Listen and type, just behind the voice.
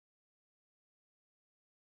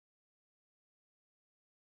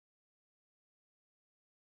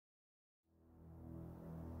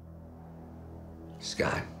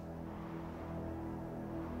Scott,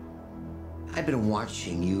 I've been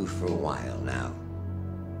watching you for a while now.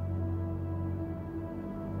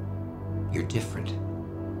 You're different.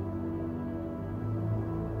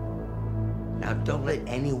 Now, don't let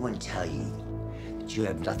anyone tell you that you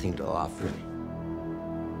have nothing to offer.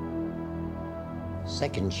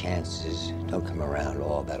 Second chances don't come around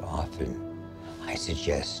all that often. I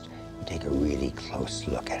suggest you take a really close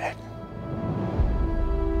look at it.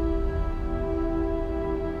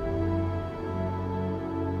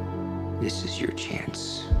 This is your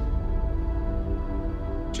chance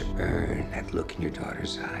to earn that look in your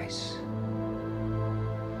daughter's eyes,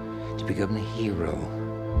 to become the hero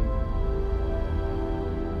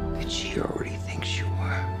that she already thinks you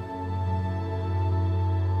are.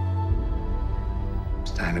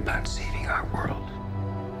 It's not about saving our world.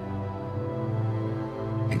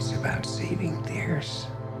 It's about saving theirs.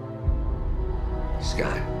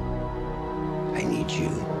 Scott, I need you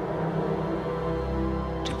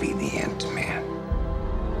to be the Ant-Man.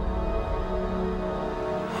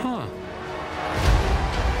 Huh.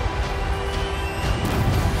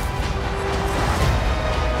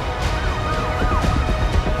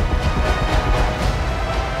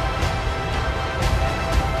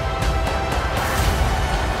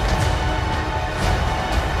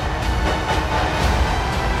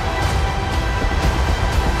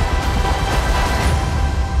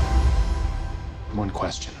 One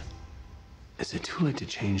question. Is it too late to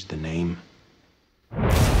change the name?